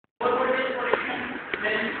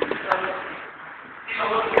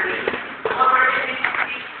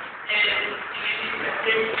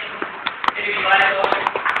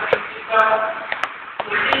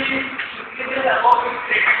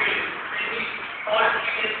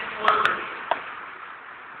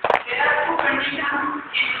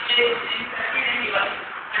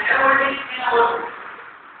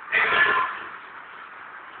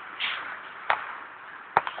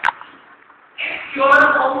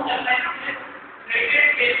home appliances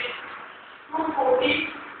rated with 240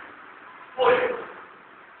 volt,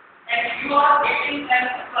 and you are getting an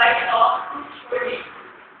supply of 220.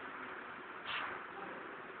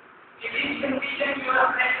 In this condition, your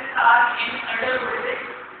appliances are in under voltage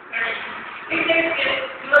condition. In that case,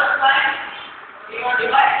 your appliance, your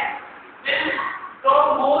device will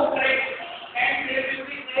draw more current, and there will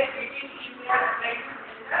be a heating in their appliances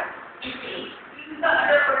and the insulation. This is the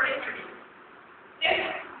under voltage condition. If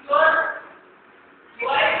your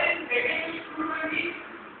device is rated to 220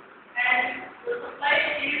 and your supply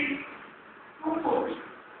is 240,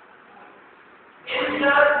 then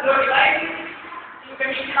your device is in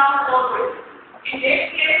condition of forward. In that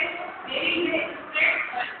case, there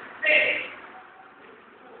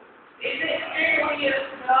is a straight on the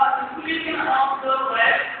insulation of the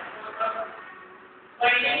wire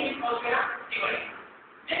winding of your device.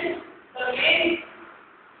 Then the main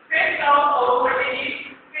effect of voltage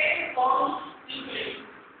is effect on insulation.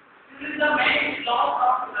 This is the main law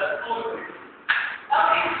of the voltage.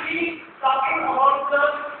 Now, if we talking about the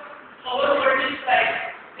power voltage side,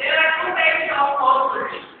 there are two types of power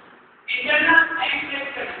voltage: internal and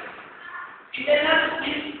external. Internal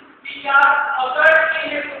means which are occurred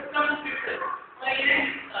in a system or in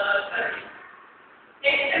a circuit.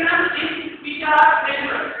 External means which are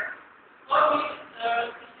regular or which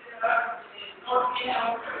are not in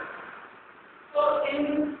outer. So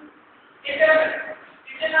in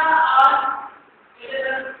internal are greater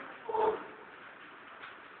than 4.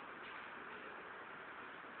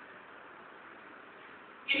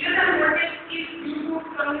 Internal voltage is due to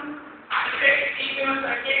some effect in your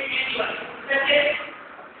circuit anyway, such as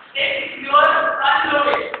if you are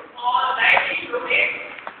unloaded or lightly loaded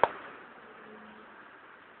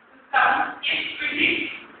system is switching,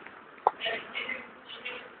 and it is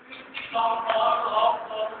switching from off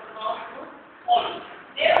to on.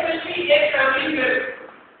 There will be a traveling wave.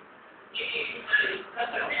 The circuit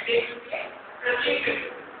there will be a traveling wave.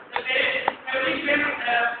 The traveling wave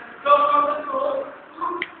flows from the source to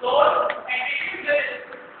load, and it is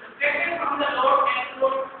reflected from the load and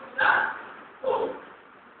flow to the source.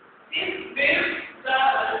 This wave, the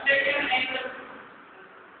reflection and the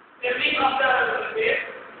traveling of the wave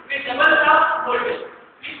will double the voltage.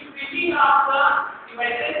 With switching of the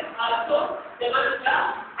devices also double the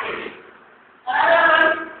voltage. Another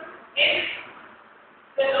one, if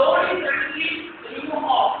the load is suddenly removed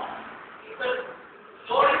off, if the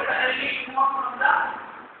load is suddenly removed from the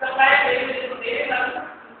supply, then there is also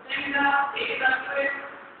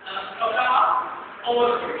a problem of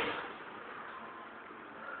overvoltage.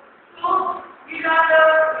 So these are the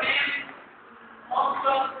main most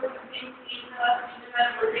of the things in the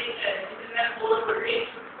internal voltage and internal overvoltage.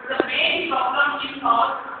 But the main problem in power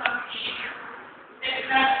system is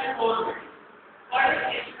external overvoltage. What is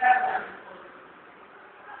external overvoltage?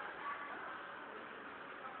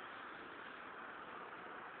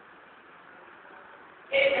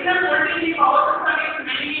 External voltage in power system is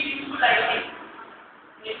mainly due to lighting.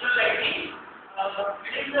 Natural lighting.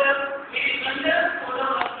 It is under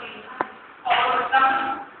solar power system,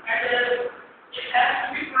 and it has to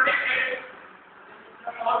be protected.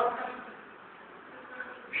 The power system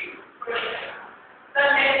should be protected. The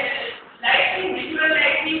lighting, natural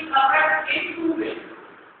lighting, occurs in two ways.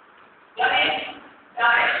 One is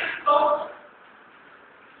direct source.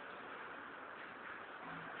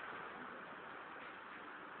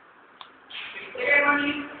 The second one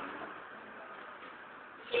is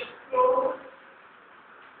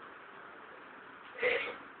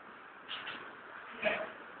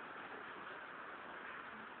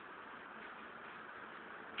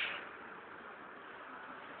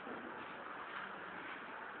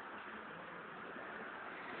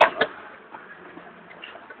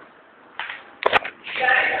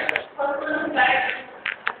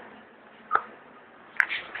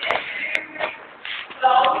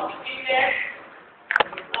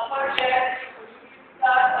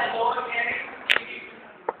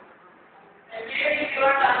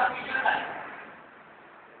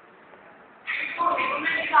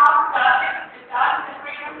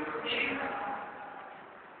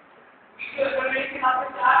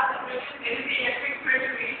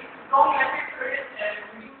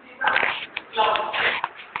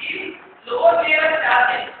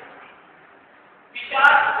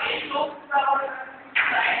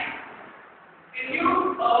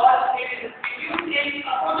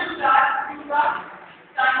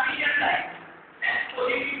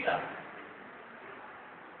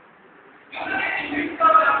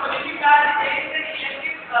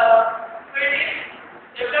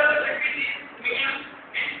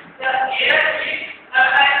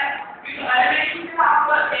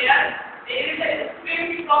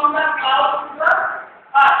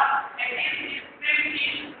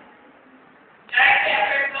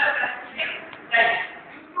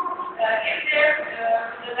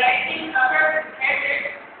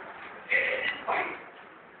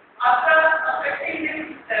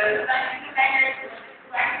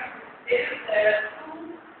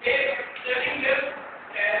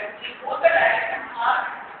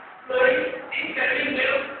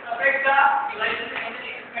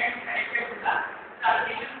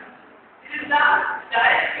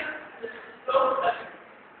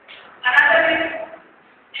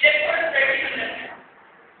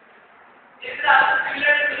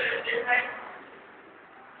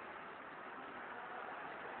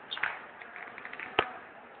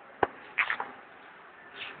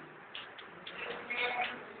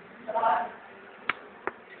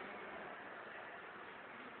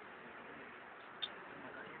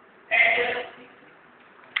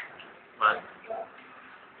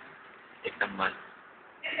Sambal.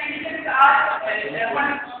 This condition are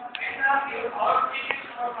one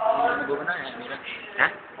वो बनाया है मेरा हैं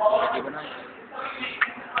ये बनाया है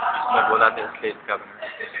मैं बोला था इसलिए इसका बनाया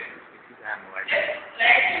इसी का mobile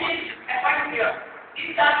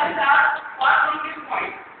these classes are far from this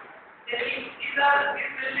point. These are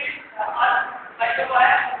especially by the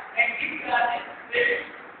wire and these classes will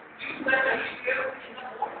use the transistor in the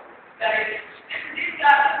board directly. And these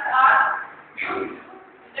classes are used to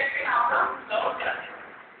inject out the lower classes.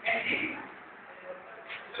 And these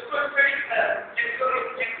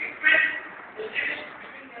electric field is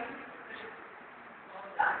between them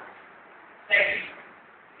directly.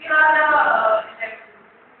 Here are the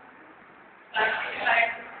transmission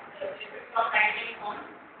line, the effects of lighting on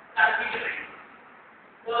transmission line.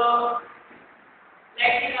 So,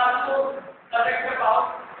 lighting also affects the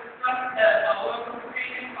power system, power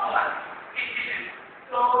communication, power distribution.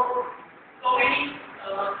 So many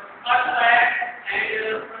earth wire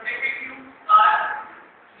and protective tubes are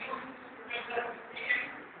used to protect the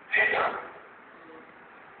communication and the power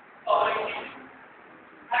distribution.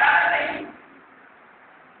 Another thing.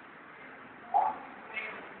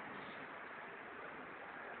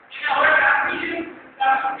 In our transmission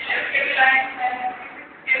from electric lines and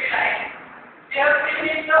cable lines, they have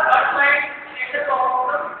placed the earth wire at the top of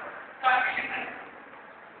the transmission line.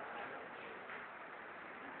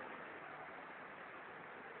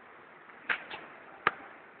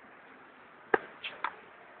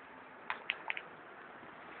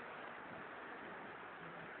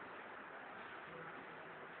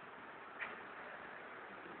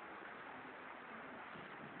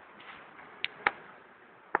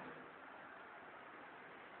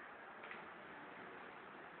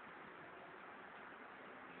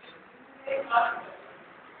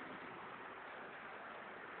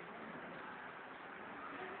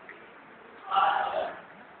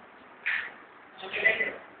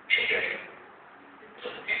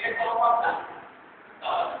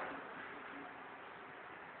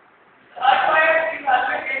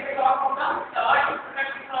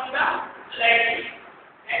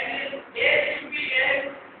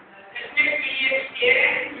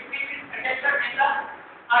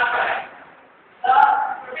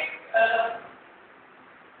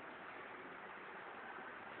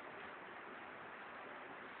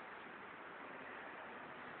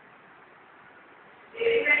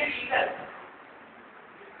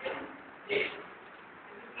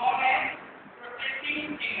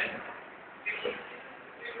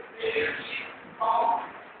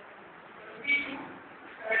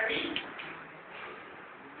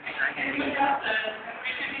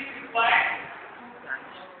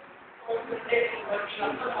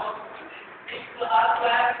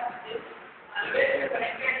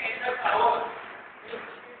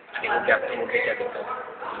 क्या तो मुझे क्या दिक्कत है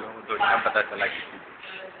तो इतना पता चला कि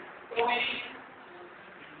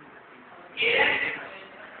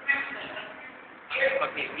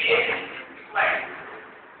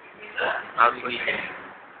आप कोई है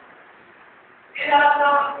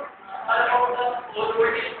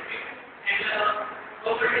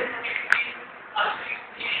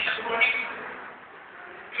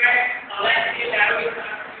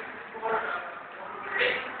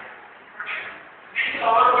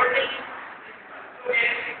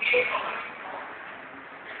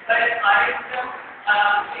But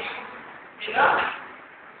I